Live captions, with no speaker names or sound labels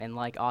And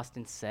like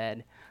Austin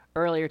said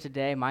earlier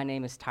today, my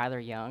name is Tyler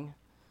Young,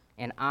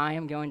 and I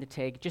am going to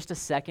take just a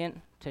second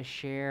to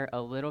share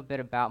a little bit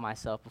about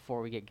myself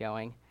before we get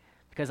going,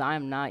 because I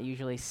am not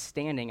usually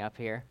standing up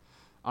here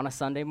on a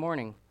Sunday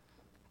morning.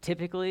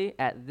 Typically,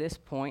 at this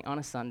point on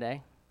a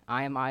Sunday,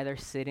 I am either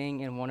sitting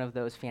in one of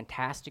those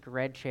fantastic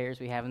red chairs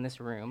we have in this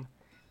room,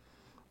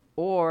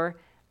 or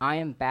I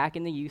am back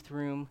in the youth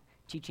room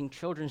teaching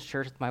children's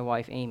church with my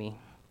wife, Amy.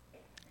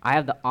 I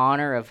have the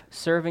honor of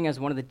serving as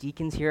one of the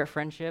deacons here at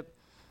Friendship,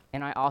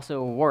 and I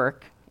also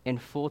work in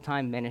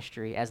full-time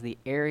ministry as the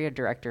area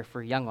director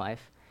for Young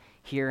Life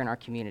here in our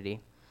community.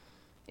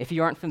 If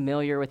you aren't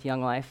familiar with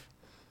Young Life,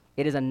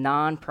 it is a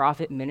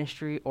nonprofit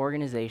ministry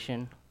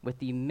organization with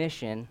the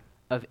mission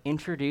of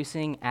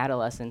introducing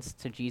adolescents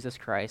to Jesus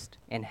Christ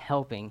and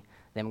helping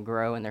them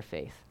grow in their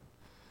faith.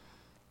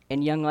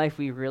 In Young Life,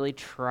 we really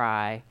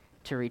try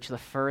to reach the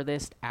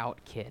furthest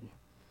out kid.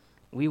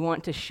 We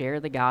want to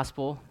share the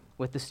gospel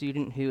with the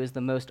student who is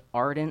the most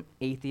ardent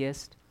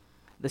atheist,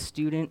 the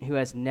student who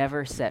has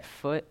never set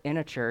foot in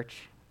a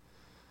church,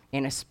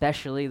 and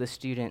especially the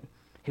student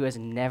who has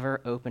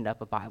never opened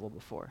up a Bible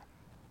before.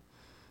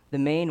 The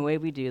main way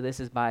we do this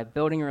is by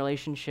building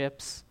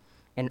relationships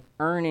and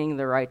earning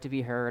the right to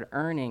be heard,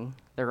 earning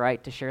the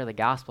right to share the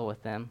gospel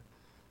with them.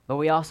 But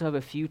we also have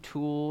a few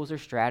tools or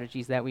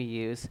strategies that we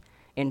use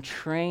and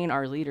train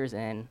our leaders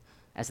in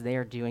as they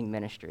are doing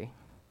ministry.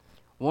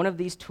 One of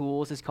these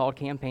tools is called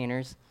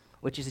Campaigners,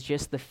 which is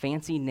just the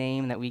fancy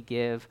name that we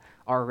give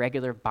our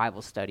regular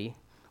Bible study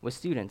with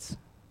students.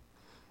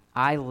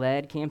 I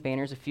led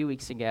Campaigners a few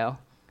weeks ago,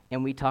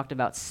 and we talked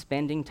about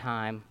spending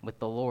time with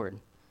the Lord,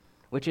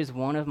 which is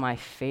one of my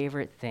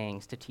favorite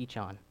things to teach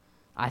on.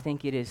 I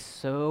think it is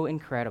so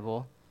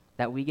incredible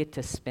that we get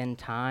to spend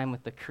time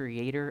with the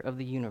creator of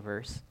the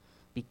universe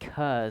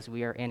because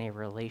we are in a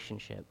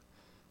relationship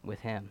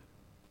with him.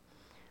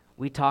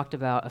 We talked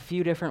about a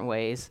few different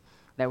ways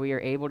that we are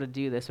able to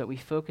do this, but we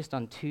focused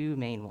on two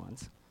main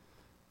ones: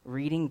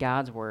 reading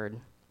God's word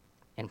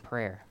and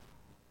prayer.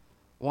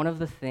 One of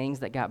the things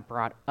that got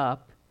brought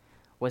up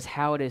was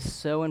how it is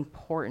so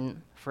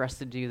important for us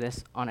to do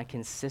this on a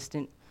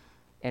consistent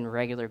and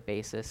regular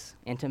basis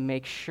and to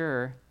make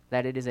sure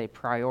that it is a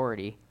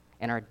priority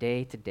in our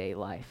day-to-day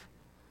life.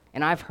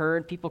 And I've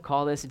heard people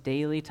call this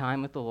daily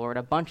time with the Lord,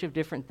 a bunch of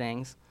different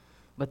things,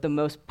 but the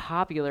most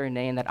popular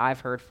name that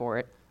I've heard for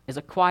it is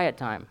a quiet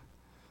time.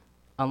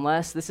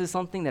 Unless this is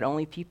something that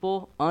only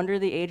people under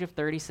the age of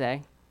 30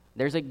 say,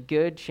 there's a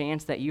good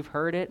chance that you've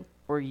heard it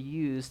or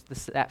used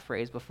that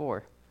phrase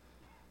before.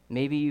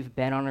 Maybe you've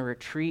been on a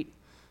retreat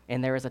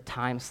and there is a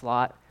time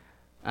slot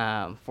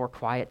for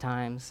quiet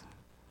times.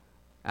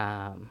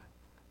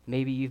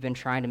 Maybe you've been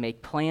trying to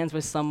make plans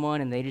with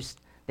someone and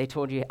they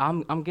told you,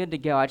 I'm good to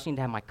go, I just need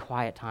to have my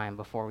quiet time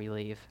before we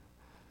leave.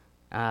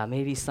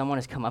 Maybe someone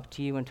has come up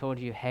to you and told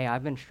you, hey,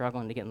 I've been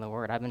struggling to get in the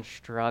Word. I've been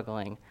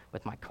struggling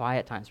with my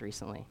quiet times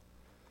recently.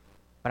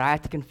 But I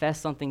have to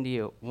confess something to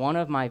you. One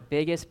of my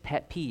biggest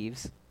pet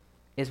peeves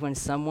is when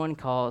someone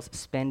calls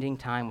spending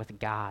time with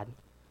God,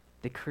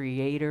 the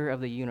creator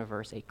of the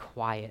universe, a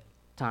quiet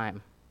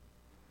time.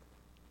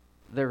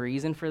 The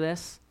reason for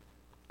this,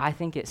 I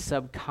think it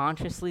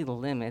subconsciously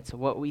limits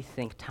what we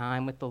think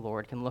time with the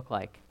Lord can look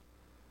like.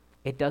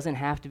 It doesn't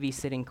have to be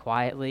sitting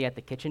quietly at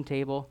the kitchen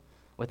table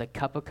with a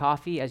cup of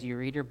coffee as you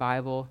read your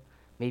Bible,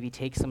 maybe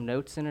take some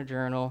notes in a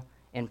journal,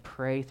 and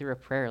pray through a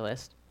prayer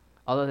list.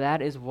 Although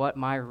that is what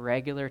my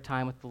regular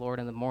time with the Lord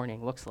in the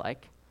morning looks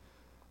like.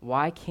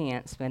 Why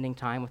can't spending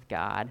time with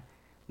God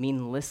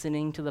mean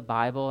listening to the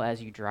Bible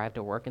as you drive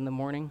to work in the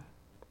morning,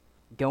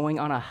 going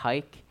on a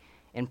hike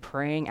and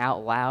praying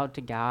out loud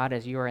to God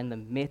as you are in the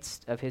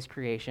midst of his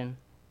creation,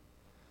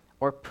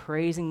 or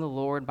praising the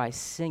Lord by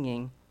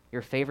singing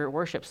your favorite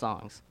worship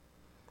songs?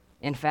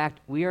 In fact,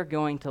 we are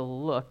going to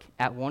look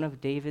at one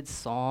of David's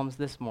psalms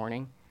this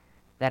morning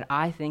that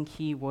I think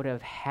he would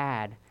have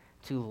had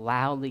to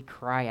loudly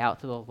cry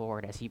out to the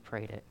Lord as he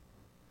prayed it.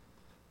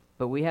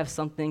 But we have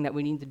something that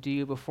we need to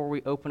do before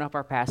we open up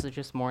our passage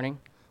this morning,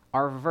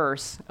 our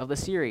verse of the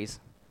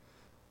series.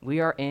 We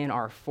are in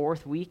our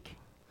 4th week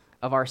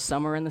of our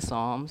Summer in the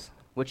Psalms,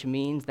 which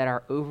means that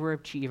our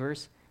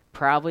overachievers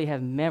probably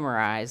have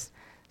memorized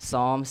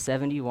Psalm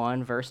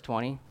 71, verse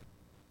 20.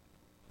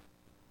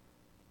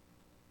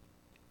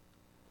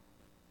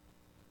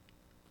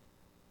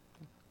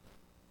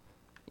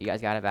 You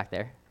guys got it back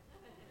there?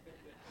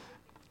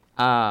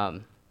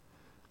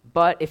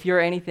 But if you're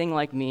anything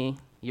like me,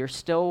 you're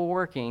still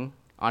working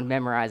on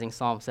memorizing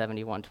Psalm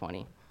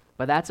 71:20.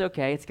 But that's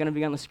okay. It's going to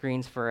be on the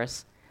screens for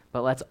us.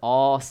 But let's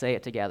all say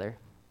it together.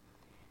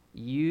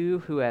 You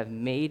who have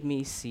made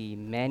me see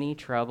many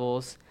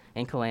troubles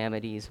and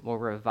calamities will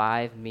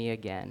revive me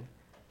again.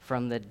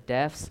 From the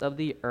depths of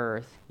the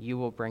earth, you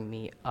will bring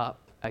me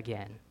up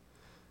again.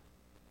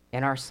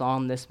 In our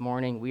psalm this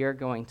morning, we are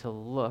going to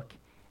look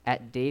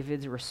at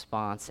David's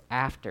response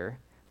after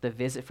the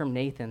visit from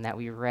Nathan that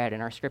we read in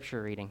our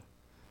scripture reading.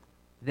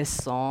 This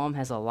psalm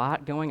has a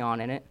lot going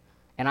on in it,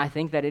 and I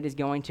think that it is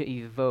going to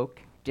evoke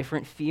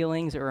different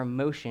feelings or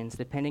emotions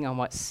depending on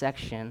what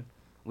section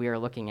we are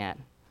looking at.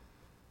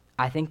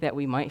 I think that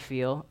we might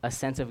feel a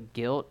sense of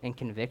guilt and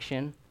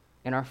conviction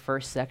in our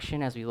first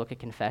section as we look at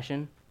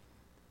confession.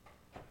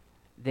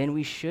 Then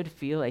we should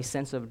feel a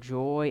sense of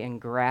joy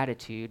and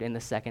gratitude in the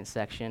second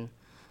section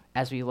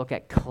as we look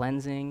at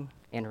cleansing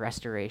and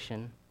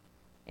restoration.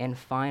 And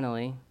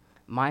finally,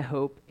 my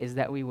hope is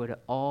that we would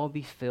all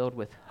be filled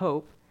with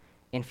hope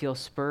and feel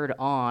spurred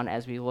on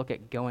as we look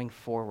at going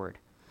forward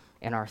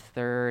in our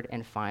third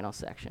and final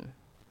section.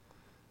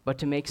 But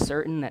to make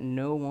certain that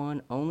no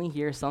one only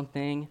hears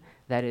something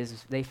that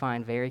they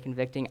find very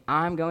convicting,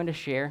 I'm going to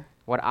share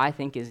what I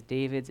think is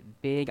David's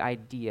big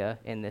idea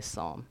in this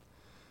psalm.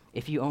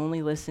 If you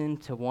only listen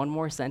to one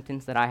more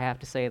sentence that I have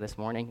to say this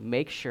morning,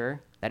 make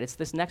sure that it's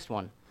this next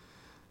one.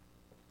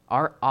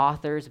 Our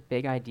author's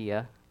big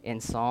idea in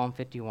Psalm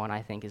 51,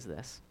 I think, is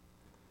this: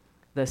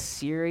 the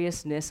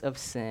seriousness of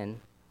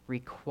sin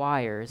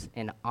requires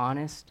an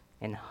honest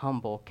and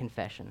humble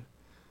confession,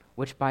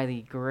 which by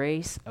the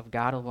grace of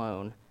God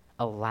alone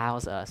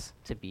allows us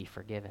to be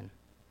forgiven.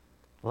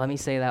 Let me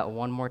say that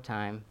one more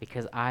time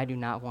because I do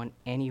not want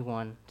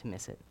anyone to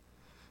miss it.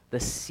 The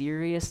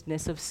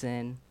seriousness of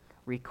sin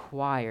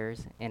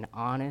requires an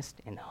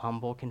honest and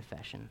humble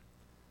confession,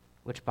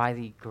 which by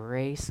the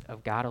grace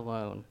of God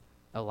alone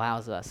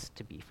allows us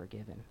to be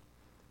forgiven.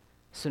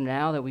 So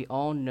now that we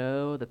all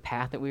know the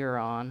path that we are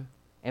on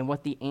and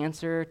what the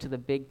answer to the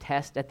big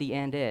test at the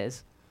end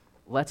is,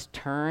 let's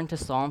turn to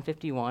Psalm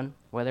 51,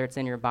 whether it's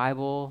in your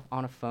Bible,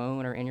 on a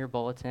phone, or in your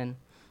bulletin,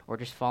 or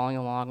just following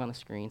along on the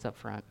screens up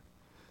front,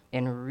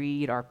 and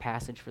read our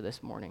passage for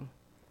this morning.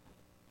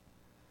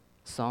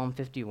 Psalm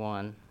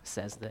 51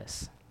 says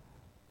this: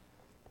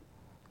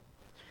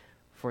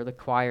 for the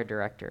choir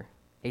director,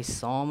 a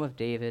psalm of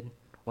David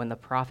when the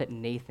prophet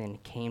Nathan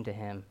came to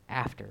him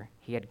after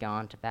he had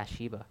gone to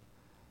Bathsheba.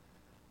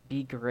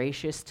 Be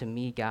gracious to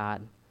me,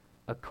 God,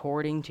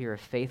 according to your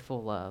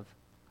faithful love,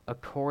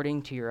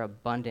 according to your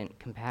abundant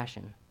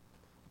compassion.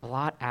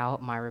 Blot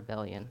out my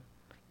rebellion,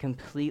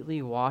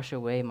 completely wash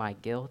away my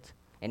guilt,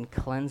 and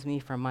cleanse me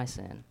from my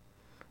sin.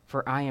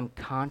 For I am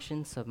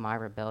conscious of my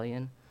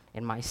rebellion,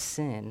 and my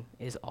sin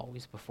is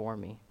always before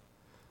me.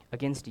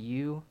 Against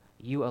you,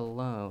 you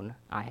alone,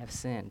 I have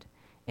sinned,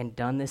 and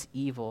done this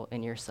evil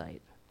in your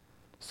sight.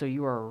 So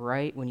you are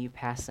right when you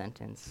pass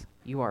sentence.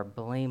 You are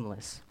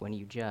blameless when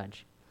you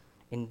judge.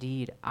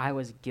 Indeed, I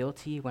was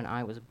guilty when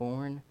I was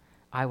born.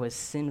 I was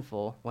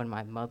sinful when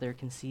my mother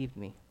conceived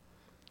me.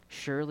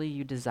 Surely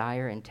you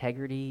desire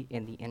integrity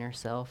in the inner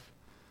self,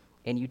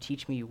 and you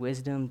teach me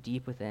wisdom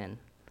deep within.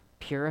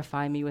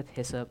 Purify me with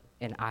hyssop,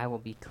 and I will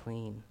be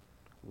clean.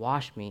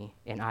 Wash me,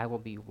 and I will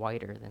be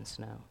whiter than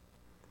snow.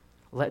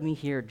 Let me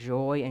hear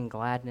joy and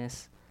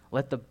gladness.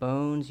 Let the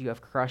bones you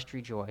have crushed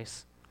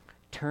rejoice.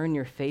 Turn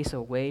your face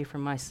away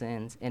from my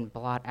sins and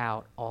blot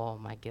out all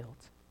my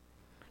guilt.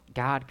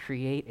 God,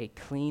 create a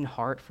clean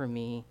heart for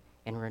me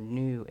and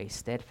renew a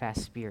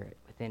steadfast spirit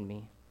within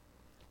me.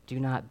 Do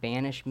not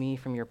banish me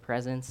from your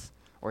presence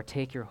or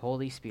take your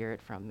Holy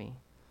Spirit from me.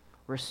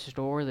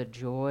 Restore the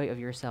joy of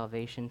your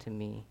salvation to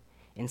me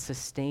and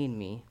sustain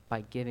me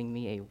by giving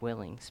me a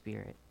willing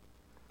spirit.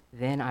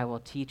 Then I will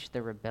teach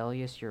the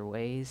rebellious your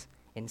ways,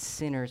 and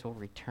sinners will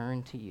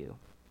return to you.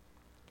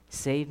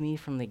 Save me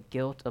from the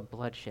guilt of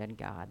bloodshed,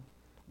 God,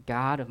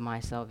 God of my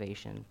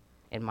salvation,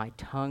 and my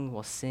tongue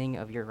will sing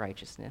of your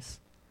righteousness.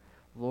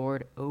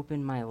 Lord,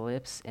 open my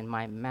lips, and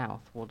my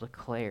mouth will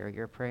declare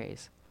your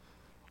praise.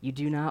 You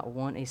do not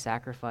want a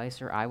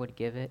sacrifice, or I would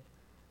give it.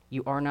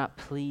 You are not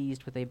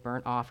pleased with a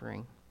burnt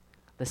offering.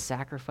 The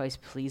sacrifice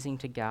pleasing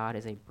to God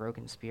is a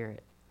broken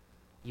spirit.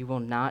 You will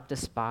not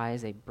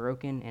despise a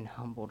broken and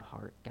humbled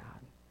heart, God.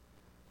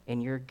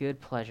 In your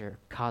good pleasure,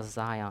 cause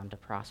Zion to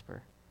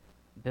prosper.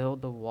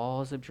 Build the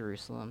walls of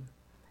Jerusalem.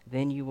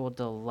 Then you will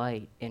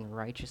delight in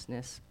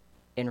righteousness,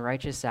 in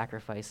righteous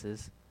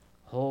sacrifices,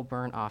 whole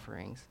burnt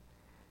offerings.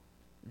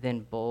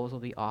 Then bulls will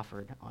be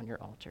offered on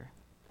your altar.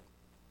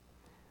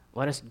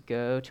 Let us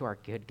go to our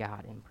good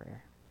God in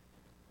prayer.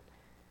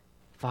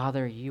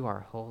 Father, you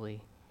are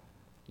holy.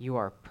 You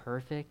are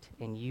perfect,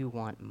 and you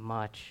want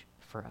much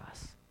for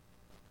us.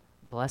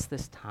 Bless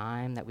this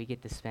time that we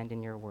get to spend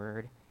in your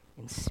word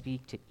and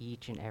speak to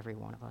each and every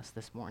one of us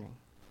this morning.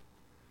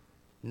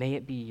 May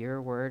it be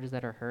your words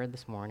that are heard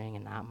this morning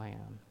and not my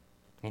own.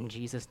 In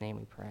Jesus' name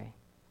we pray.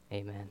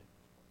 Amen.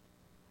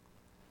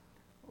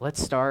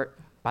 Let's start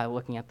by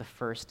looking at the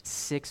first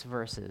 6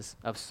 verses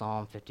of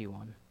Psalm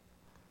 51,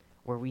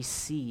 where we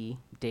see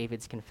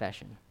David's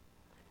confession.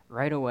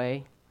 Right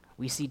away,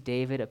 we see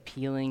David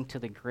appealing to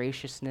the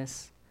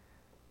graciousness,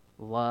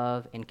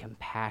 love, and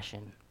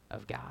compassion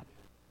of God.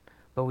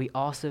 But we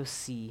also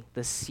see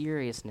the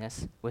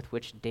seriousness with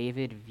which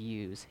David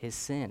views his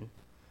sin.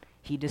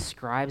 He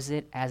describes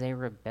it as a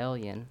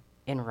rebellion,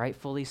 and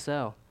rightfully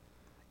so,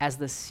 as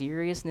the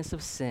seriousness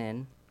of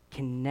sin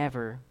can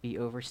never be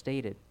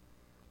overstated,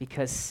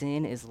 because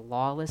sin is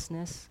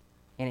lawlessness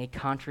and a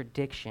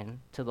contradiction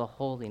to the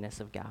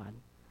holiness of God.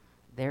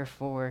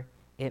 Therefore,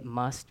 it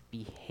must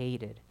be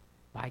hated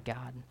by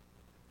God.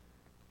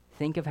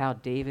 think of how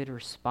David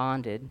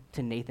responded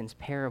to Nathan's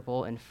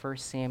parable in 1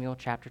 Samuel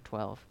chapter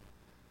 12.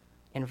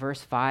 In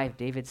verse 5,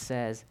 David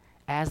says,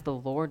 "As the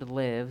Lord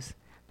lives,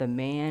 the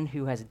man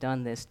who has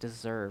done this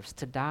deserves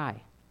to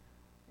die."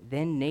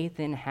 Then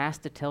Nathan has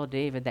to tell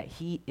David that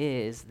he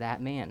is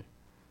that man.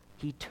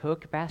 He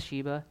took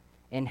Bathsheba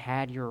and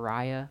had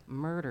Uriah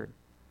murdered.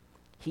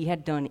 He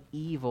had done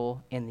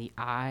evil in the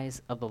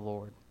eyes of the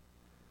Lord.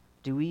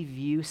 Do we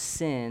view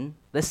sin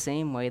the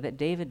same way that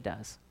David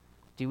does?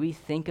 Do we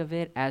think of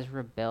it as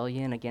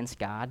rebellion against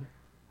God?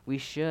 We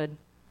should,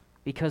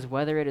 because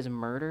whether it is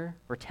murder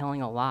or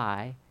telling a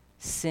lie,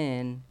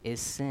 sin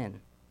is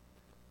sin.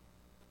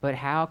 But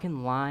how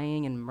can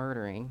lying and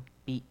murdering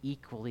be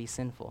equally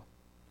sinful?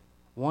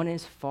 One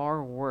is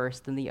far worse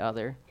than the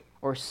other,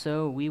 or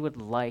so we would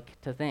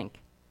like to think.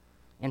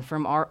 And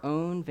from our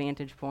own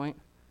vantage point,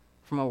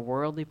 from a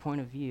worldly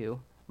point of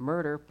view,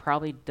 murder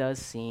probably does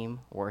seem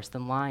worse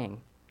than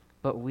lying.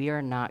 But we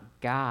are not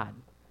God.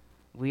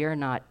 We are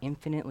not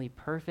infinitely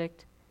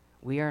perfect.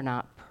 We are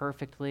not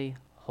perfectly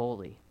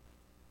holy.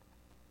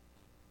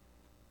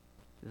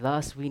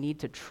 Thus, we need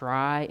to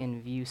try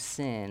and view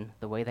sin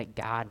the way that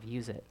God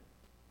views it.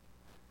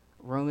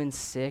 Romans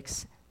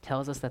 6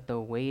 tells us that the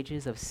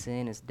wages of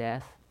sin is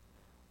death.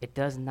 It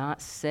does not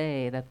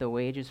say that the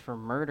wages for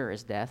murder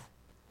is death.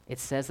 It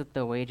says that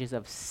the wages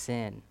of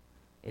sin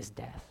is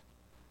death.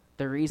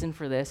 The reason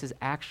for this is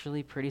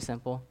actually pretty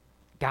simple.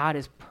 God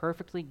is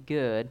perfectly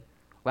good,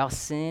 while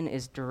sin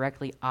is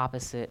directly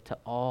opposite to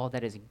all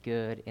that is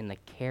good in the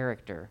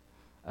character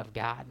of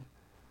God.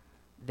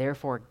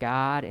 Therefore,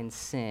 God and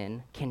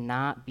sin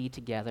cannot be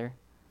together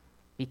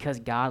because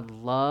God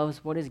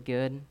loves what is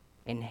good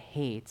and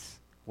hates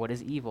what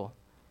is evil.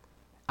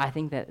 I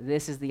think that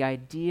this is the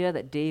idea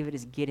that David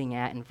is getting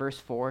at in verse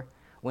 4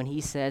 when he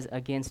says,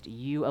 "Against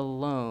you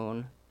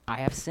alone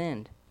I have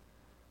sinned."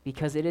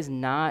 Because it is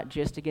not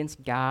just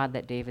against God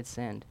that David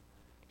sinned.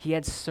 He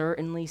had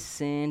certainly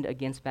sinned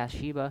against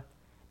Bathsheba.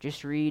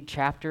 Just read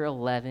chapter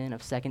 11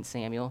 of 2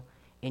 Samuel,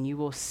 and you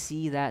will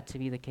see that to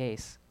be the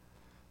case.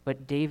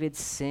 But David's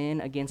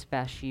sin against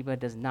Bathsheba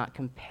does not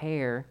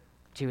compare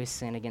to his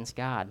sin against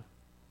God.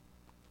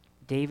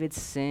 David's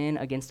sin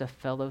against a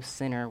fellow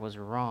sinner was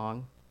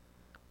wrong,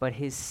 but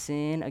his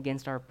sin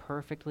against our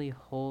perfectly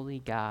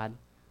holy God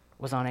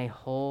was on a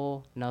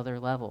whole nother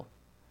level,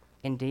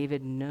 and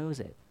David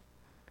knows it.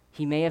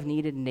 He may have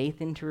needed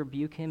Nathan to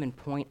rebuke him and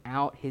point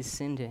out his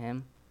sin to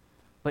him,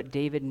 but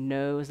David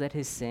knows that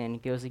his sin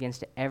goes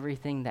against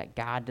everything that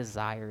God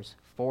desires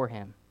for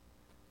him.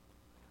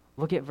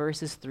 Look at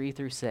verses 3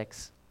 through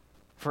 6.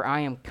 "For I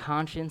am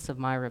conscious of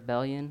my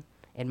rebellion,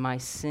 and my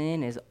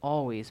sin is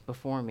always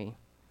before me.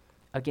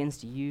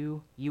 Against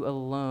you, you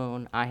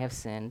alone, I have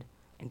sinned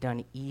and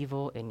done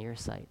evil in your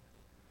sight."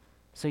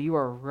 So you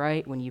are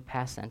right when you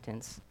pass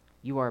sentence.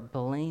 You are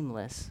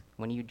blameless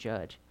when you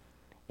judge.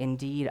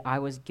 Indeed, I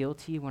was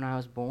guilty when I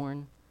was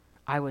born.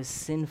 I was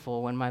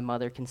sinful when my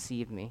mother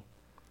conceived me.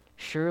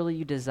 Surely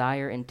you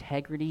desire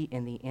integrity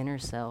in the inner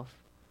self,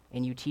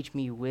 and you teach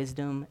me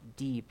wisdom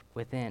deep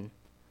within.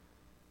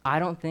 I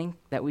don't think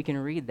that we can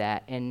read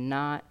that and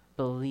not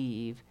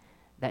believe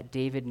that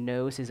David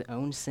knows his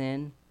own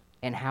sin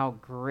and how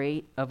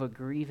great of a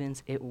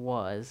grievance it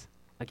was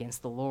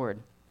against the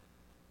Lord.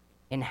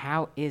 And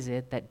how is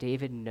it that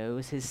David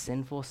knows his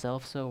sinful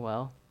self so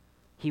well?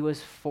 He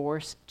was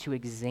forced to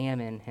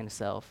examine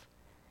himself,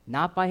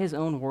 not by his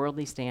own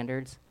worldly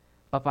standards,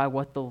 but by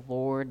what the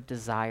Lord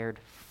desired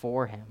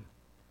for him.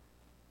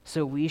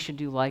 So we should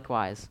do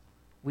likewise.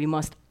 We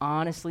must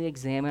honestly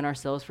examine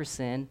ourselves for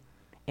sin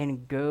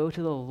and go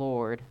to the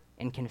Lord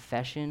in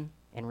confession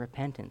and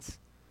repentance.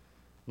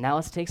 Now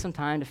let's take some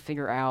time to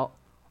figure out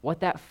what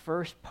that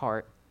first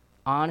part,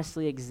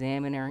 honestly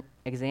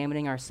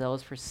examining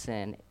ourselves for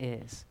sin,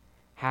 is.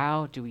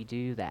 How do we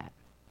do that?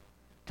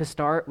 To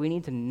start, we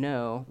need to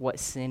know what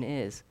sin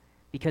is,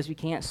 because we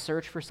can't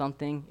search for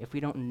something if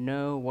we don't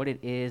know what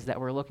it is that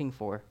we're looking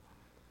for.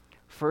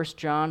 1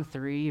 John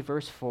 3,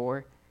 verse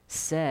 4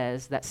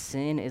 says that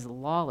sin is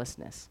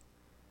lawlessness.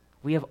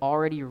 We have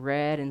already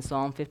read in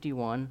Psalm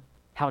 51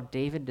 how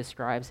David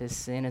describes his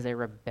sin as a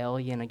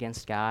rebellion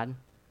against God.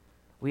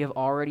 We have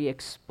already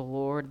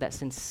explored that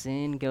since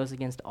sin goes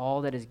against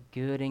all that is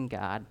good in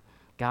God,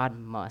 God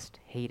must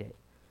hate it,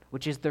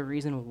 which is the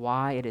reason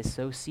why it is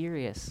so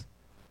serious.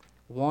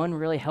 One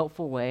really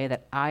helpful way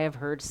that I have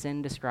heard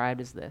sin described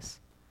is this: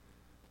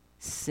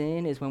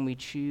 sin is when we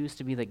choose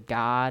to be the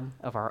God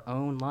of our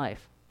own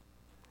life.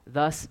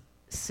 Thus,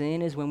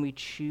 sin is when we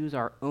choose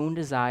our own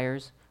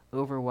desires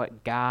over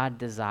what God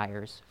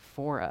desires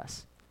for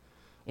us.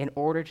 In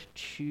order to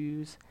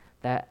choose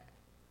that,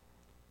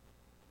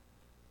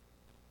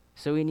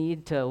 so we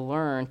need to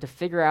learn to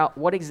figure out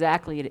what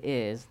exactly it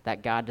is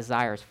that God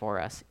desires for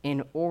us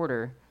in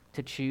order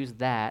to choose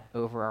that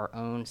over our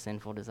own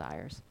sinful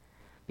desires.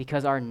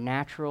 Because our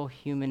natural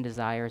human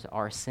desires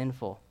are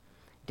sinful.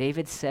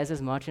 David says as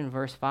much in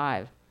verse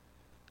 5.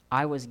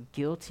 "I was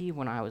guilty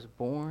when I was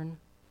born.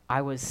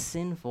 I was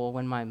sinful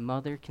when my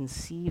mother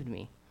conceived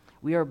me."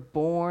 We are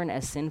born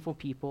as sinful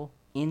people,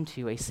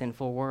 into a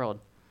sinful world.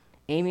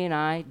 Amy and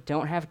I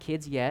don't have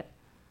kids yet,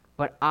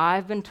 but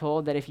I've been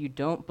told that if you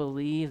don't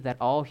believe that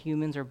all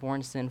humans are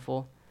born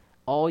sinful,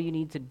 all you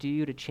need to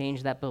do to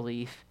change that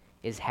belief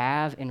is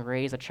have and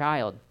raise a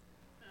child.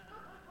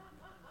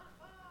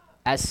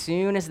 As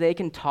soon as they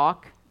can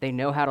talk, they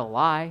know how to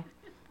lie.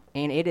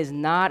 And it is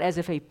not as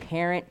if a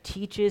parent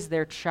teaches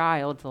their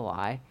child to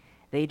lie.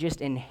 They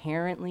just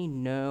inherently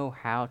know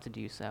how to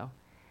do so.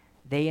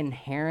 They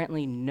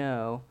inherently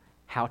know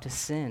how to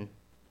sin.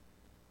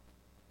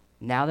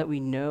 Now that we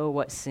know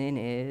what sin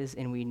is,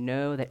 and we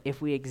know that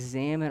if we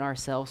examine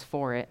ourselves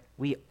for it,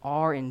 we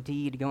are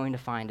indeed going to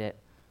find it,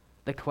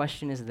 the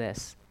question is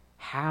this: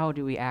 how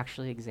do we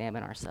actually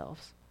examine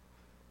ourselves?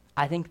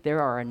 I think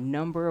there are a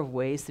number of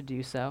ways to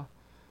do so,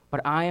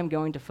 but I am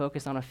going to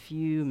focus on a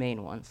few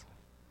main ones.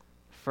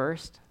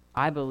 First,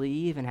 I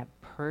believe and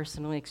have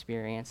personally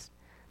experienced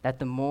that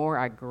the more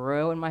I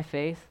grow in my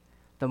faith,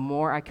 the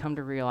more I come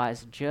to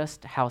realize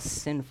just how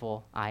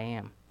sinful I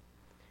am.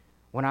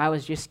 When I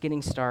was just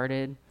getting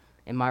started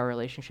in my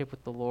relationship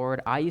with the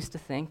Lord, I used to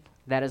think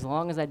that as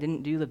long as I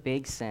didn't do the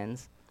big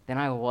sins, then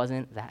I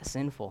wasn't that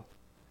sinful.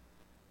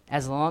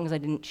 As long as I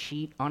didn't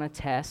cheat on a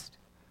test,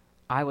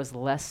 I was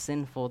less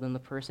sinful than the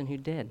person who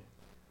did.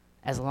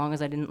 As long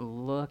as I didn't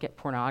look at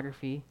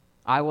pornography,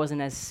 I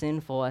wasn't as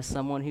sinful as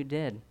someone who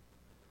did.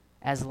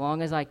 As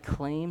long as I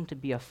claimed to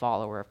be a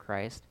follower of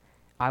Christ,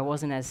 I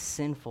wasn't as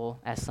sinful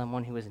as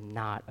someone who was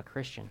not a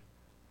Christian.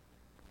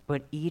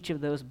 But each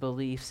of those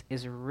beliefs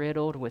is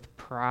riddled with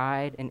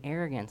pride and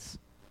arrogance,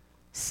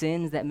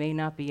 sins that may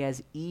not be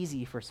as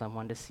easy for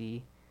someone to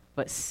see,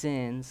 but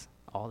sins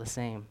all the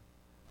same.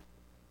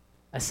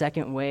 A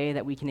second way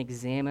that we can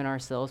examine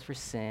ourselves for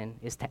sin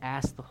is to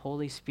ask the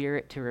Holy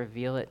Spirit to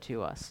reveal it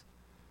to us.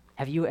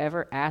 Have you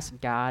ever asked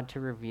God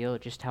to reveal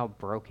just how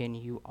broken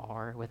you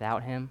are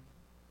without him?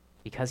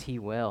 Because he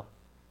will.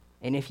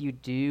 And if you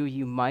do,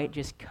 you might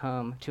just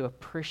come to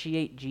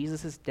appreciate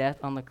Jesus' death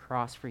on the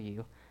cross for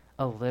you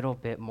a little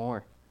bit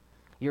more.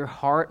 Your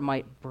heart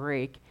might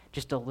break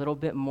just a little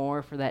bit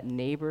more for that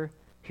neighbor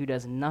who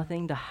does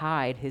nothing to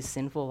hide his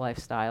sinful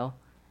lifestyle,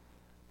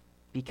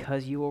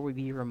 because you will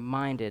be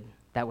reminded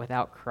that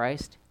without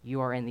Christ, you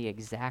are in the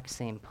exact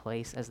same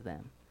place as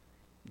them,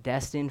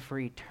 destined for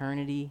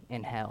eternity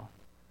in hell.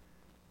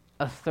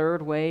 A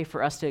third way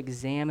for us to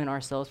examine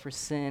ourselves for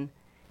sin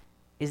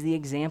is the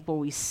example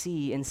we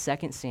see in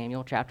 2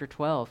 Samuel chapter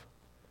 12.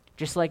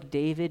 Just like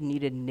David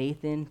needed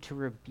Nathan to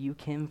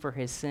rebuke him for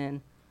his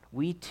sin,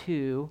 we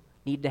too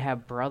need to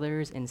have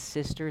brothers and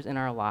sisters in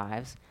our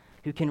lives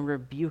who can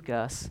rebuke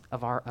us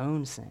of our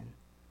own sin.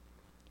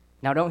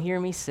 Now, don't hear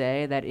me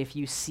say that if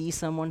you see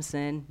someone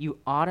sin, you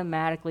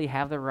automatically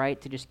have the right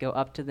to just go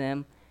up to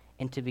them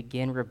and to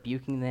begin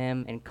rebuking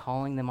them and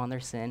calling them on their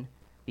sin,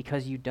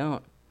 because you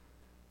don't.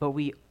 But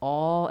we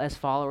all, as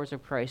followers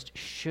of Christ,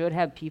 should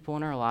have people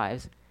in our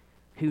lives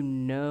who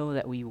know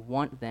that we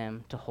want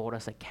them to hold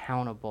us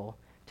accountable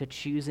to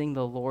choosing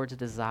the Lord's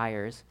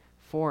desires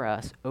for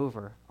us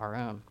over our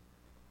own.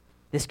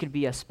 This could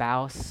be a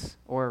spouse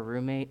or a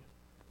roommate,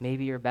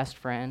 maybe your best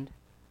friend.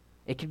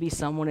 It could be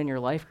someone in your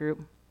life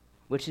group,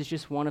 which is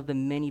just one of the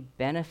many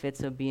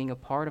benefits of being a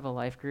part of a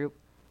life group.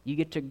 You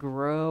get to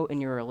grow in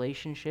your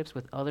relationships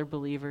with other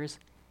believers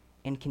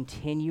and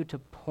continue to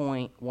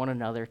point one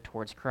another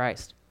towards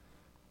Christ.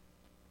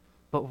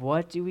 But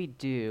what do we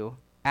do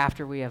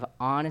after we have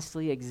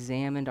honestly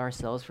examined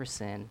ourselves for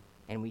sin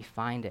and we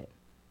find it?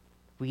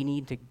 We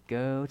need to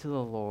go to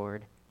the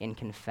Lord in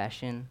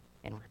confession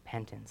and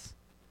repentance.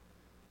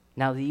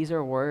 Now, these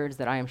are words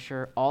that I am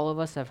sure all of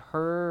us have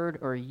heard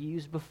or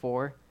used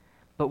before,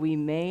 but we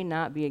may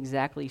not be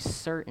exactly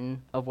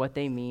certain of what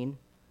they mean.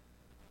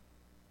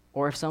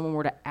 Or if someone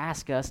were to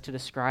ask us to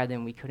describe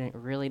them, we couldn't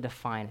really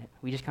define it.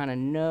 We just kind of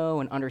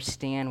know and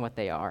understand what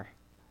they are.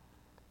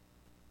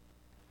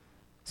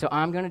 So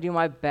I'm going to do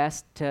my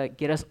best to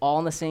get us all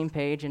on the same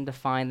page and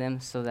define them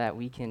so that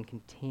we can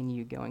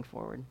continue going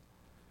forward.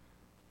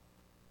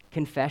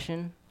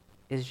 Confession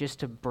is just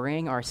to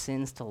bring our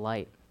sins to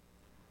light.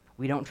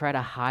 We don't try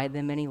to hide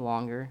them any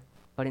longer,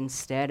 but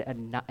instead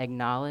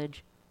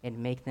acknowledge and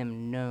make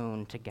them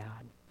known to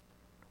God,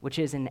 which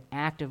is an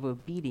act of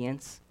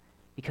obedience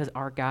because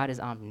our God is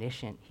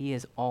omniscient. He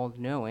is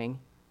all-knowing,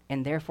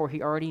 and therefore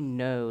he already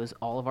knows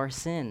all of our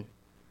sin.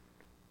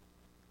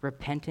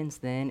 Repentance,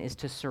 then, is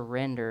to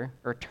surrender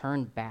or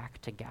turn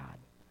back to God.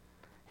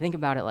 Think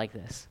about it like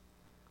this.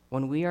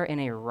 When we are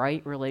in a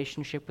right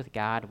relationship with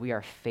God, we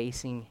are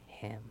facing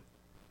him.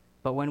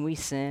 But when we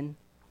sin,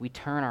 we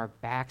turn our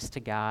backs to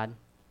God.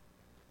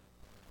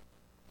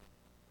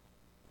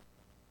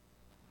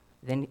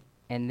 Then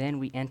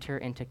we enter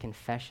into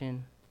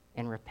confession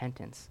and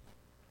repentance,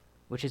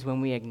 which is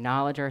when we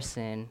acknowledge our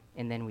sin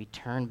and then we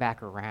turn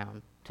back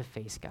around to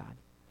face God.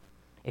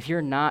 If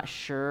you're not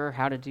sure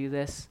how to do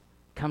this,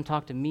 come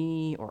talk to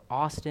me or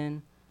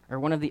Austin or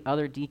one of the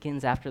other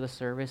deacons after the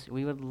service.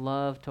 We would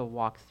love to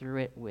walk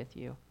through it with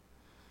you.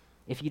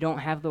 If you don't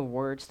have the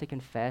words to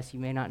confess, you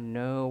may not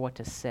know what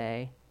to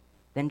say,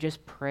 then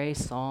just pray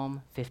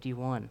Psalm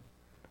 51.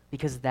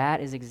 because that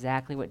is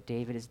exactly what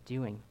David is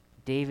doing.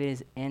 David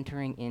is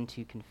entering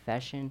into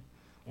confession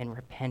and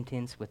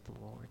repentance with the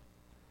Lord.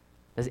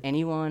 Does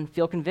anyone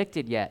feel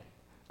convicted yet?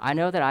 I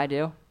know that I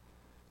do,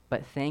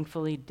 but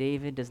thankfully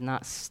David does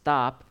not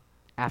stop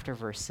after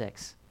verse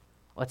 6.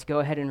 Let's go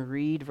ahead and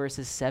read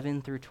verses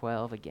 7 through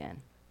 12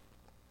 again.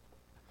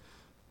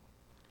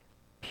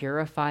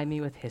 Purify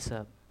me with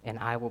hyssop, and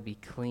I will be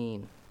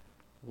clean.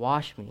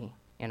 Wash me,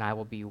 and I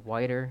will be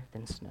whiter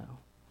than snow.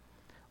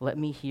 Let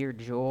me hear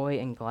joy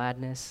and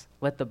gladness.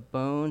 Let the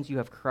bones you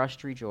have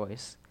crushed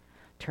rejoice.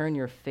 Turn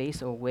your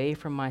face away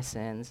from my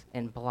sins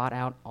and blot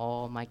out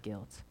all my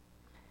guilt.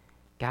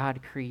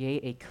 God,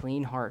 create a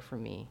clean heart for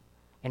me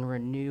and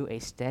renew a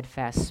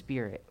steadfast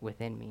spirit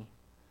within me.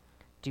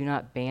 Do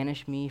not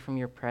banish me from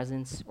your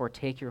presence or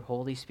take your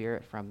Holy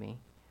Spirit from me.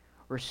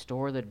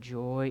 Restore the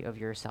joy of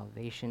your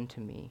salvation to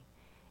me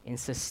and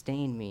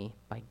sustain me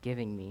by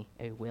giving me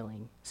a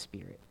willing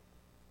spirit.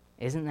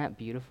 Isn't that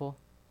beautiful?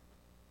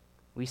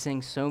 We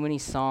sing so many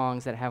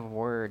songs that have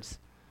words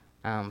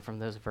from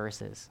those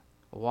verses.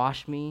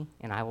 Wash me,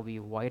 and I will be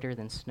whiter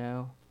than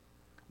snow.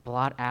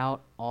 Blot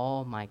out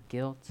all my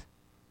guilt.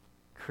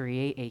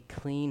 Create a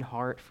clean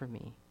heart for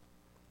me.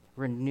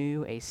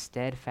 Renew a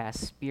steadfast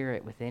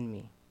spirit within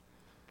me.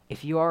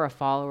 If you are a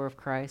follower of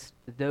Christ,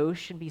 those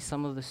should be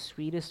some of the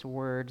sweetest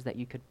words that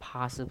you could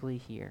possibly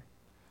hear,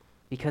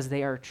 because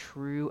they are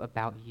true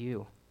about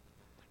you.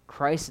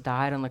 Christ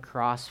died on the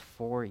cross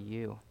for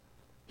you.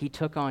 He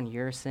took on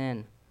your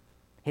sin.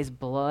 His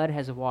blood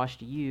has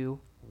washed you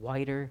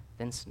whiter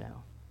than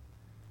snow.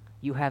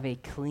 You have a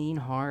clean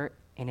heart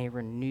and a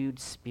renewed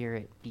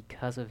spirit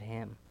because of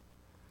him.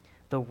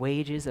 The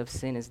wages of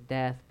sin is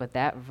death, but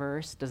that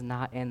verse does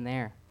not end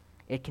there.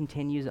 It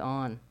continues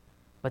on.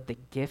 But the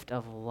gift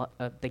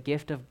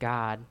of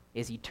God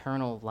is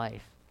eternal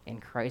life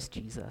in Christ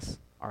Jesus,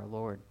 our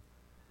Lord.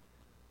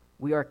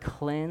 We are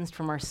cleansed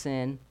from our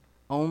sin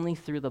only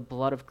through the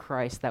blood of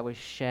Christ that was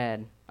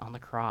shed on the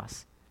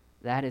cross.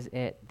 That is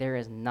it. There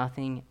is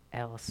nothing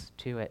else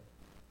to it.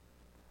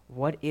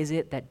 What is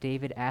it that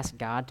David asked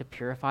God to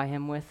purify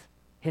him with?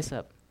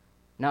 Hyssop.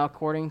 Now,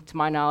 according to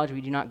my knowledge,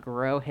 we do not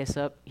grow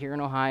hyssop here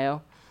in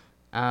Ohio.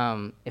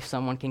 If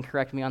someone can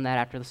correct me on that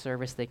after the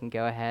service, they can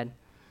go ahead.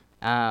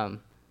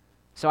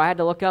 So I had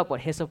to look up what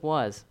hyssop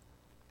was,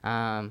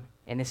 and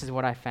this is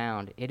what I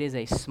found. It is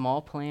a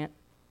small plant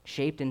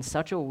shaped in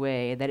such a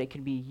way that it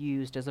could be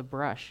used as a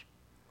brush.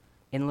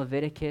 In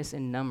Leviticus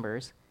and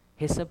Numbers,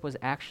 hyssop was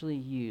actually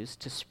used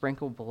to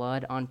sprinkle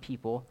blood on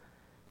people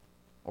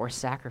or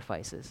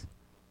sacrifices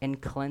in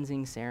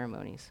cleansing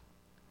ceremonies.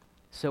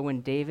 So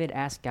when David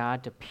asked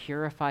God to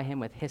purify him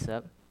with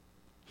hyssop,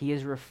 he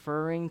is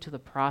referring to the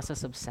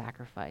process of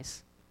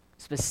sacrifice,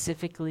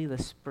 specifically the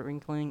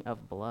sprinkling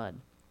of blood.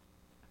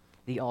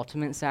 The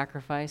ultimate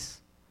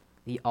sacrifice,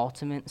 the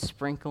ultimate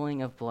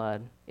sprinkling of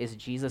blood is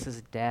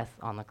Jesus' death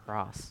on the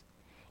cross.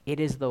 It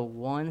is the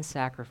one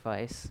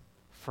sacrifice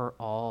for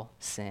all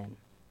sin.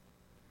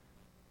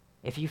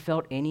 If you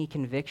felt any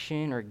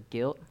conviction or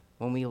guilt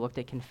when we looked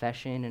at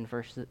confession in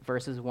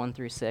verses 1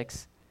 through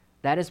 6,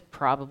 that is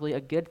probably a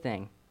good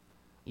thing.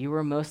 You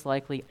were most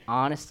likely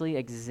honestly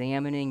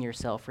examining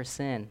yourself for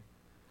sin.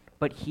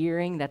 But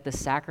hearing that the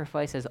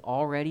sacrifice has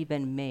already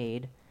been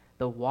made,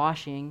 the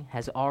washing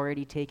has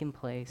already taken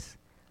place,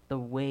 the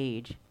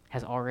wage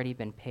has already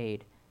been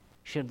paid,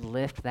 should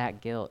lift that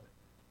guilt.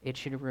 It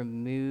should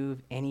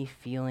remove any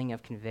feeling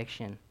of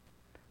conviction.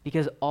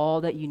 Because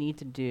all that you need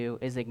to do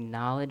is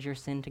acknowledge your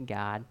sin to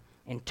God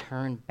and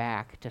turn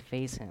back to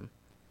face him.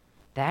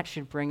 That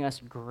should bring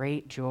us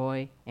great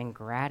joy and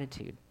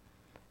gratitude.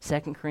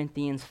 2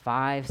 Corinthians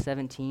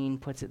 5:17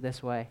 puts it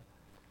this way: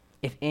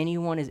 if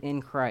anyone is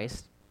in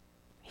Christ,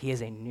 he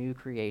is a new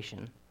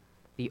creation.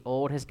 The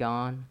old has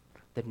gone,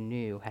 the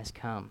new has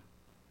come.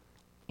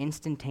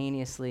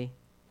 Instantaneously,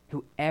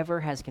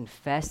 whoever has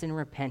confessed and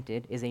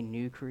repented is a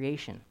new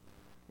creation.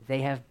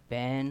 They have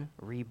been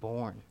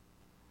reborn.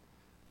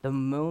 The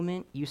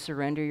moment you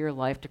surrender your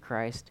life to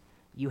Christ,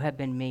 you have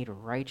been made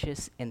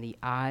righteous in the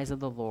eyes of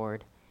the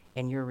Lord,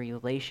 and your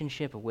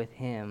relationship with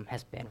him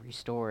has been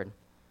restored.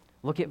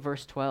 Look at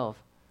verse 12.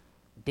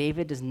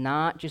 David does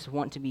not just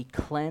want to be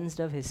cleansed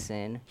of his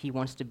sin, he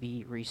wants to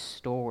be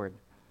restored.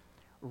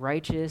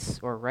 Righteous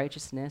or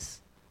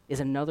righteousness is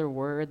another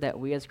word that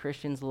we as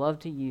Christians love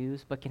to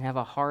use but can have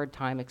a hard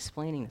time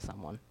explaining to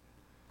someone.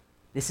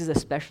 This is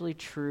especially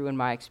true in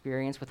my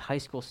experience with high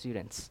school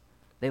students.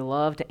 They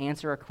love to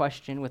answer a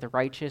question with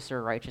righteous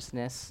or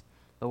righteousness,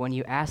 but when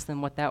you ask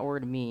them what that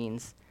word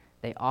means,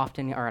 they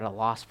often are at a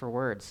loss for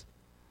words.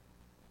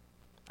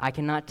 I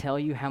cannot tell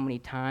you how many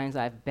times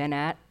I've been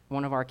at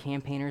one of our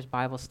campaigners'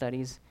 Bible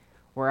studies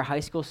where a high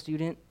school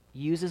student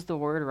uses the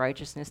word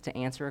righteousness to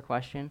answer a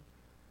question,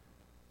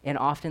 and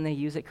often they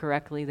use it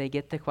correctly, they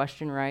get the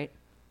question right,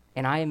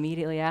 and I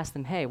immediately ask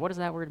them, hey, what does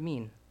that word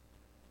mean?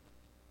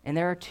 And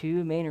there are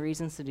two main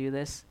reasons to do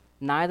this,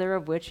 neither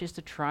of which is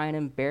to try and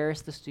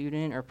embarrass the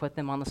student or put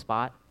them on the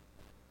spot.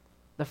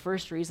 The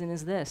first reason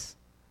is this: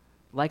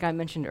 like I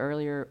mentioned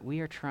earlier,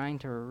 we are trying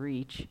to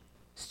reach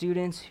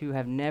students who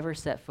have never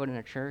set foot in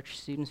a church,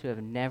 students who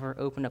have never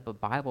opened up a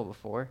Bible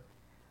before.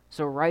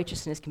 So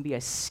righteousness can be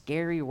a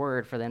scary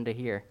word for them to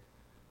hear.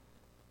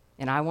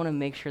 And I want to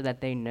make sure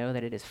that they know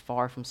that it is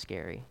far from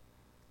scary,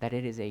 that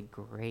it is a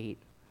great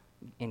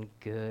and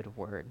good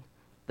word.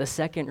 The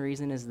second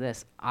reason is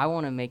this: I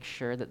want to make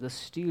sure that the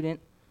student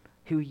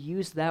who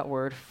used that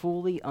word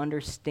fully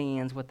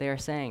understands what they are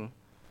saying.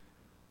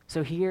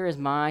 So here is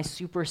my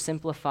super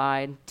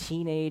simplified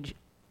teenage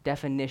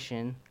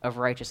definition of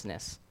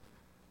righteousness.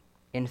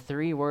 In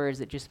 3 words,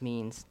 it just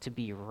means to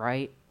be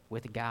right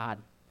with God.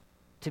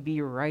 To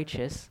be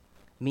righteous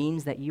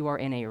means that you are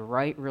in a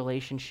right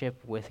relationship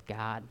with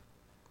God.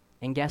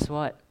 And guess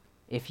what?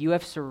 If you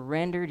have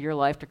surrendered your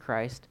life to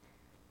Christ,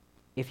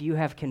 if you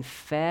have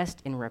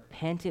confessed and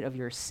repented of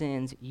your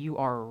sins, you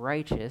are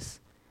righteous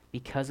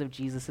because of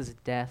Jesus'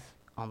 death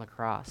on the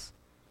cross.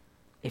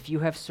 If you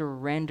have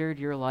surrendered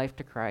your life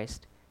to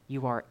Christ,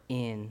 you are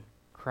in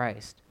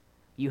Christ.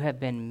 You have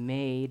been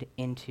made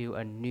into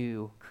a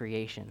new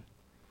creation.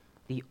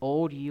 The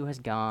old you has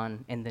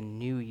gone, and the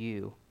new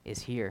you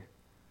is here.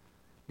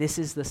 This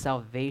is the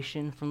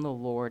salvation from the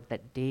Lord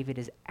that David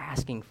is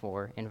asking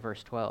for in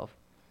verse 12.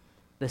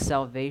 The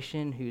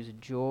salvation whose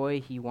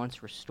joy he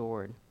once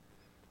restored.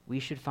 We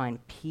should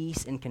find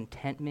peace and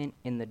contentment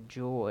in the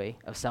joy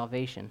of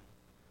salvation.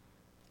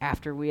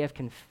 After we have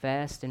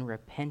confessed and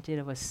repented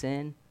of a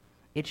sin,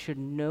 it should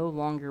no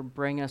longer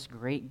bring us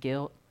great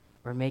guilt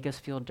or make us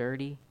feel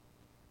dirty,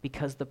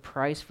 because the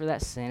price for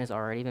that sin has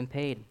already been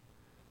paid.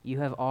 You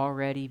have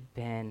already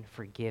been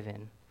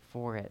forgiven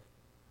for it.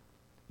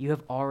 You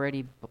have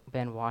already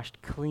been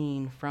washed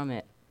clean from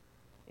it.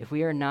 If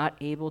we are not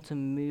able to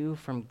move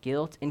from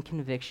guilt and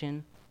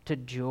conviction to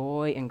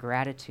joy and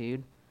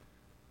gratitude,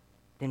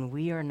 then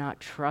we are not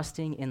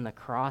trusting in the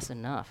cross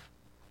enough.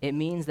 It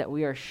means that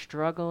we are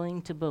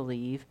struggling to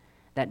believe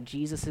that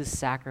Jesus'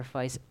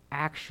 sacrifice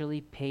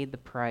actually paid the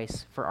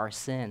price for our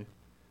sin.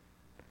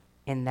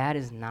 And that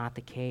is not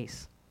the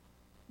case.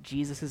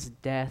 Jesus'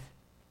 death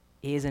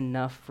is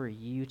enough for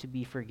you to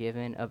be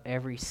forgiven of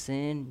every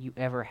sin you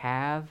ever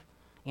have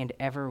and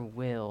ever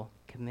will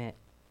commit.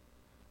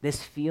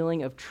 This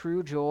feeling of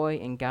true joy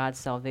in God's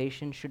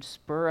salvation should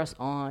spur us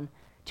on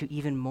to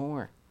even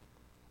more.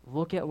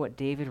 Look at what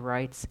David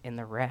writes in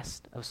the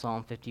rest of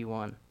Psalm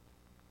 51,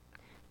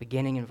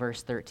 beginning in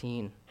verse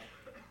 13.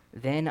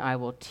 Then I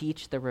will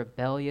teach the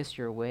rebellious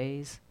your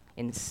ways,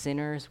 and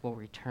sinners will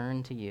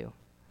return to you.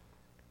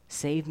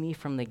 Save me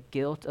from the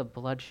guilt of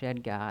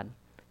bloodshed, God,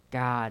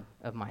 God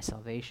of my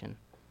salvation,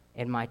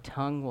 and my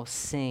tongue will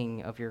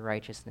sing of your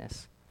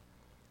righteousness.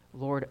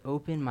 Lord,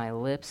 open my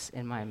lips,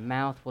 and my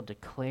mouth will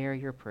declare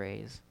your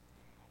praise.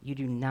 You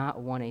do not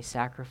want a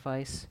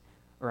sacrifice,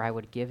 or I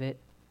would give it.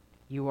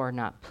 You are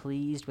not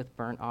pleased with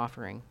burnt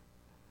offering.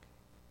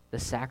 The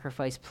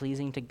sacrifice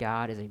pleasing to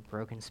God is a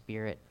broken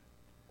spirit.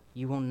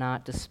 You will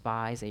not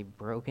despise a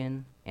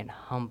broken and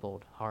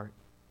humbled heart,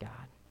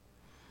 God.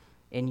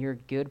 In your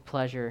good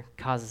pleasure,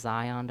 cause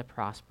Zion to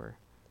prosper.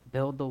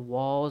 Build the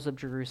walls of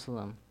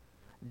Jerusalem.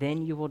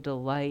 Then you will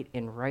delight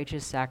in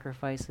righteous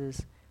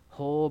sacrifices,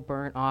 whole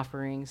burnt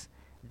offerings.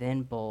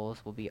 Then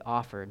bulls will be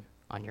offered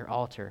on your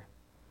altar.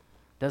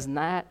 Does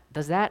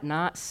that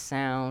not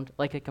sound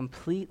like a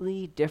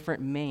completely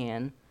different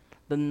man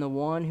than the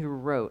one who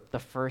wrote the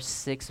first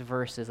 6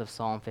 verses of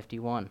Psalm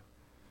 51?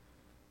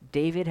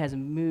 David has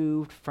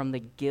moved from the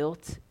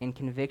guilt and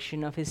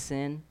conviction of his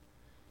sin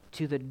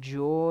to the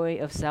joy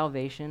of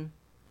salvation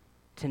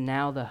to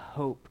now the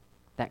hope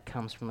that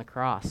comes from the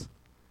cross.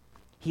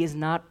 He is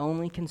not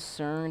only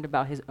concerned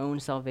about his own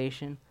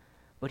salvation,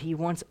 but he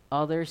wants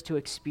others to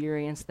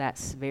experience that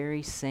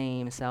very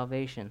same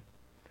salvation.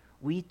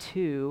 We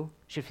too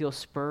should feel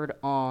spurred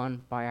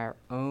on by our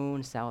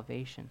own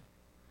salvation.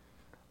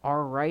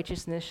 Our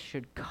righteousness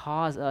should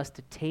cause us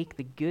to take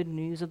the good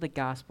news of the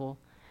gospel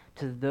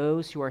to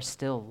those who are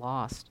still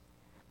lost,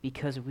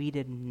 because we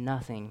did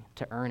nothing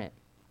to earn it.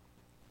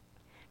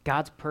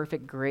 God's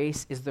perfect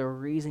grace is the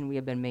reason we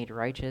have been made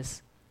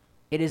righteous.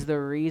 It is the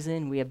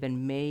reason we have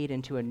been made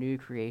into a new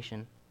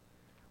creation.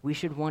 We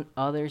should want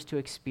others to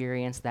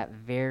experience that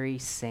very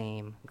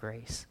same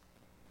grace.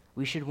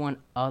 We should want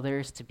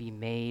others to be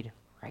made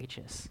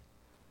righteous.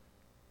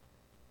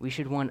 We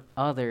should want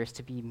others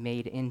to be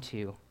made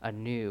into a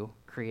new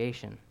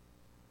creation.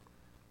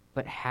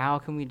 But how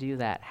can we do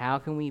that? How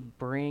can we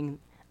bring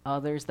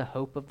others the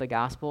hope of the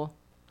gospel?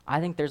 I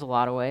think there's a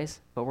lot of ways,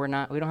 but we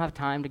don't have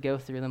time to go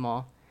through them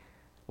all.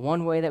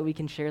 One way that we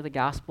can share the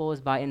gospel is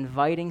by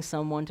inviting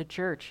someone to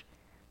church,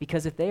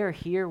 because if they are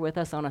here with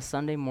us on a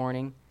Sunday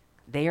morning,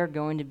 they are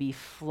going to be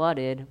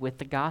flooded with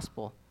the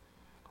gospel.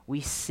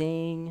 We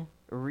sing,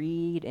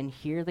 read, and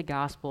hear the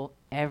gospel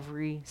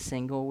every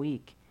single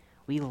week.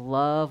 We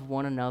love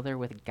one another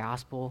with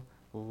gospel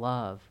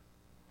love.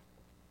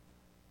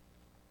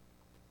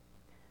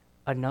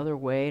 Another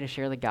way to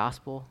share the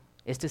gospel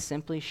is to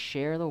simply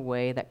share the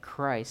way that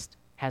Christ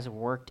has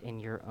worked in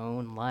your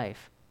own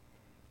life.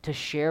 To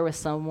share with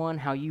someone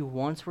how you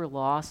once were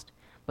lost,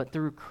 but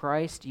through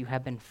Christ you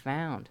have been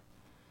found.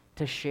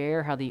 to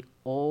share how the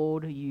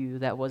old you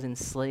that was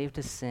enslaved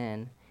to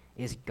sin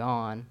is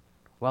gone,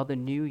 while the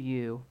new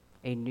you,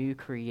 a new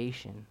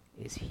creation,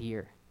 is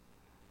here.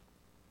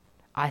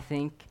 I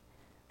think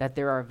that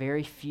there are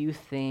very few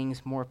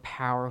things more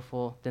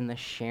powerful than the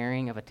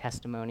sharing of a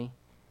testimony,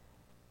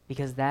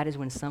 because that is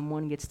when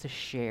someone gets to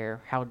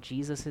share how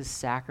Jesus'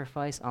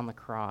 sacrifice on the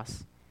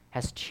cross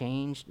has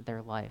changed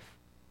their life.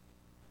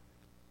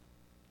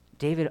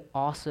 David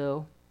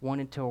also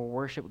wanted to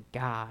worship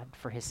God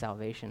for his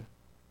salvation.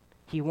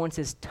 He wants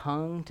his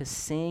tongue to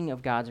sing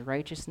of God's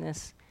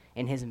righteousness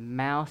and his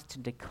mouth to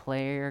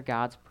declare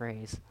God's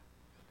praise,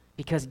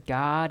 because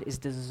God is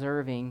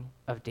deserving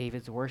of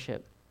David's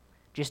worship,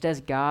 just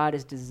as God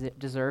is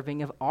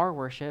deserving of our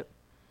worship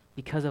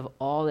because of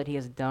all that he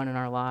has done in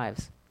our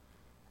lives.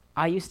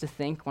 I used to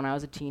think when I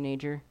was a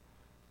teenager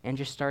and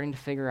just starting to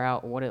figure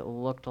out what it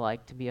looked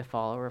like to be a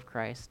follower of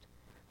Christ,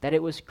 that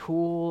it was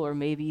cool or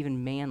maybe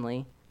even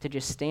manly to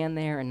just stand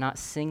there and not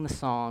sing the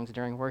songs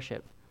during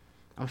worship.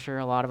 I'm sure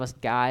a lot of us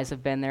guys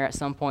have been there at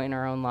some point in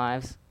our own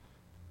lives,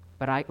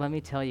 but let me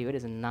tell you, it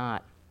is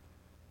not.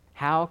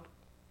 How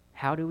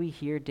do we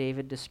hear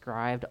David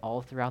described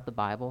all throughout the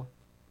Bible?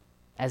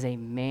 As a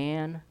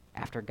man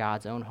after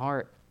God's own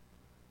heart.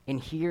 And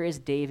here is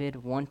David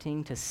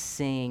wanting to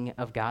sing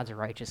of God's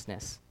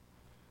righteousness.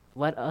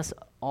 Let us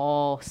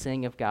all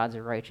sing of God's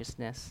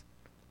righteousness.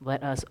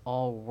 Let us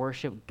all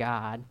worship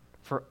God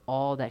for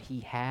all that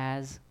he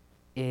has,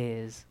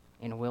 is,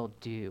 and will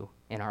do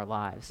in our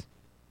lives.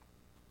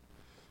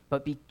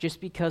 But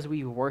just because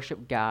we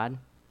worship God,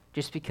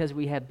 just because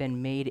we have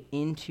been made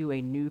into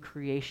a new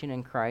creation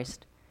in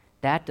Christ,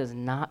 that does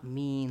not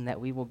mean that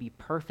we will be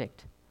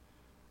perfect.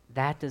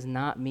 That does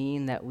not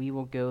mean that we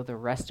will go the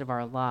rest of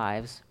our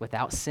lives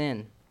without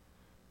sin.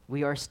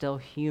 We are still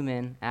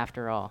human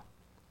after all.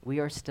 We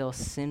are still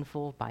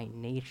sinful by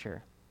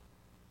nature.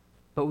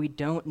 But we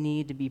don't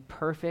need to be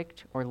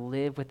perfect or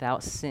live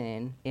without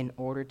sin in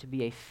order to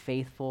be a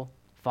faithful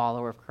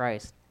follower of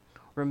Christ.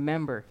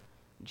 Remember,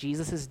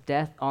 Jesus'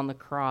 death on the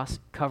cross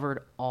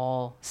covered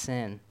all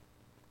sin.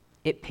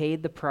 It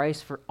paid the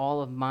price for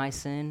all of my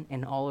sin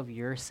and all of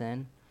your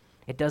sin.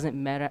 It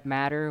doesn't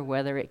matter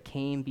whether it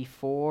came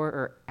before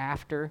or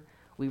after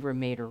we were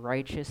made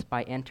righteous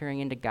by entering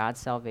into God's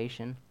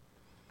salvation,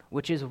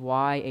 which is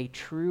why a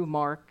true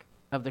mark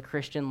of the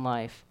Christian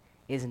life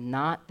is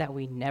not that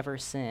we never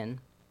sin,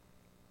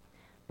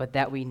 but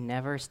that we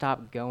never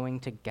stop going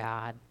to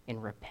God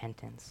in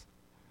repentance.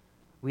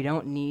 We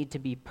don't need to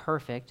be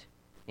perfect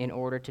in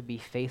order to be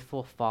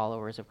faithful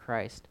followers of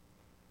Christ.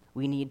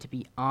 We need to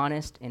be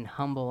honest and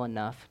humble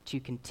enough to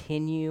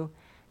continue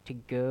to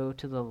go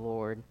to the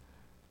Lord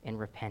in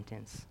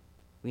repentance.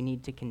 We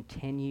need to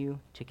continue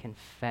to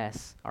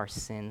confess our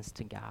sins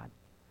to God.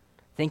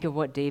 Think of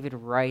what David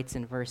writes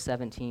in verse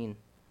 17.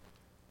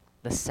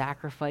 The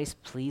sacrifice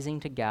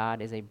pleasing to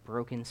God is a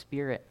broken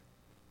spirit.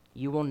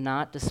 You will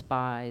not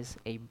despise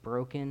a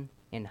broken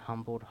and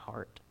humbled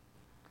heart.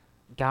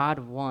 God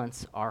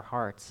wants our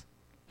hearts.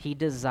 He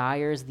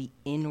desires the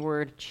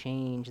inward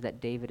change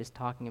that David is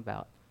talking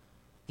about,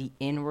 the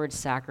inward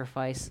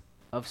sacrifice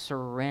of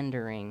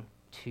surrendering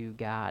to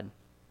God.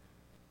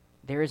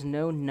 There is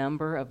no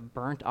number of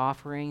burnt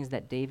offerings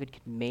that David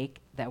could make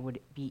that would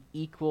be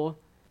equal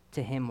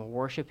to him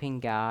worshiping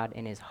God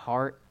in his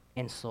heart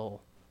and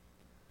soul.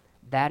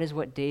 That is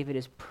what David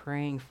is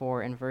praying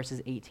for in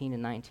verses 18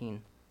 and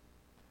 19,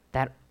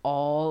 that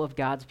all of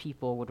God's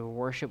people would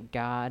worship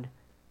God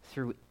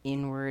through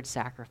inward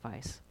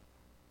sacrifice,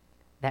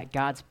 that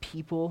God's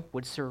people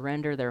would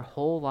surrender their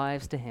whole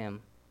lives to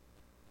him.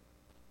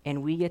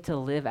 And we get to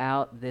live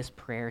out this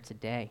prayer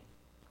today.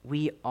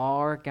 We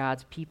are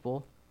God's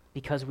people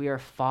because we are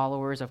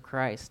followers of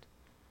Christ.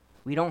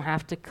 We don't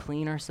have to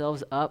clean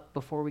ourselves up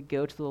before we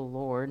go to the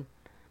Lord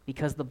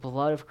because the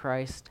blood of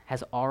Christ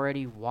has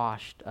already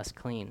washed us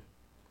clean.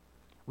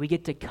 We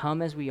get to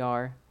come as we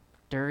are,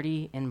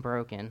 dirty and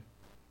broken,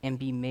 and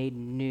be made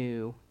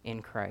new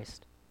in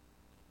Christ.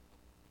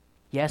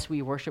 Yes,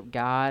 we worship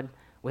God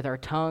with our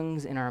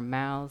tongues and our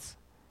mouths.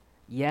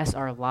 Yes,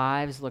 our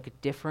lives look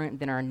different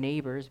than our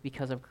neighbors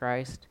because of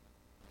Christ.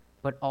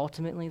 But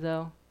ultimately,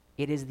 though,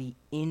 it is the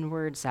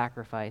inward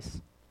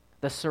sacrifice,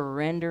 the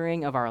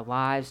surrendering of our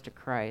lives to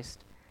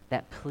Christ,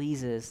 that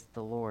pleases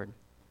the Lord.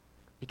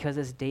 Because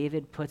as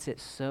David puts it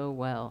so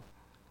well,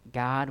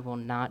 God will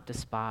not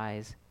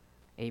despise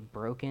a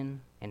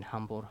broken and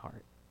humbled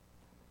heart.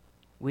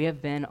 We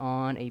have been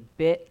on a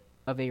bit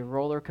of a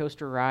roller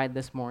coaster ride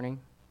this morning.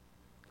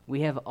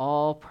 We have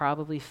all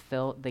probably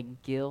felt the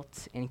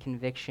guilt and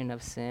conviction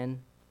of sin,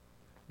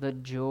 the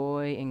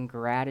joy and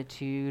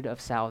gratitude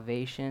of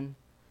salvation,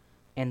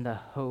 and the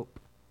hope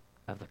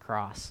of the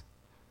cross.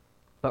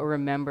 But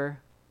remember,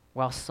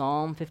 while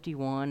Psalm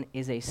 51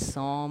 is a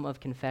psalm of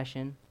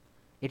confession,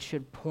 it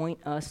should point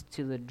us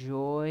to the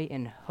joy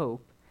and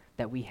hope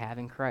that we have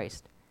in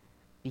Christ,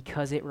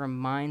 because it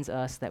reminds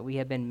us that we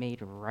have been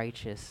made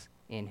righteous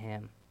in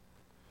him.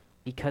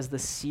 Because the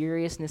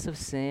seriousness of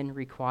sin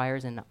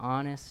requires an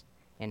honest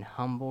and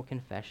humble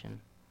confession.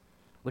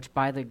 which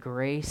by the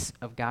grace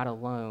of God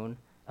alone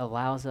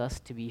allows us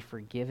to be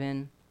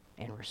forgiven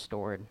and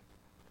restored.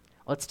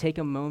 Let's take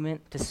a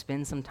moment to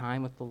spend some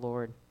time with the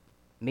Lord.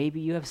 Maybe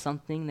you have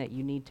something that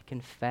you need to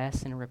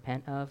confess and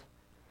repent of.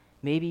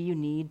 Maybe you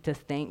need to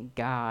thank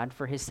God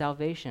for his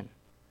salvation.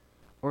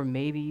 Or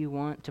maybe you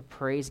want to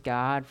praise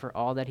God for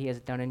all that he has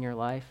done in your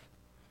life.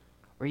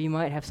 Or you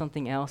might have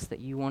something else that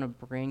you want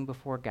to bring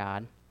before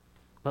God.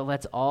 But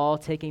let's all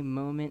take a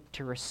moment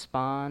to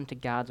respond to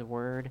God's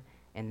word,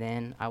 and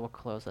then I will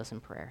close us in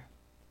prayer.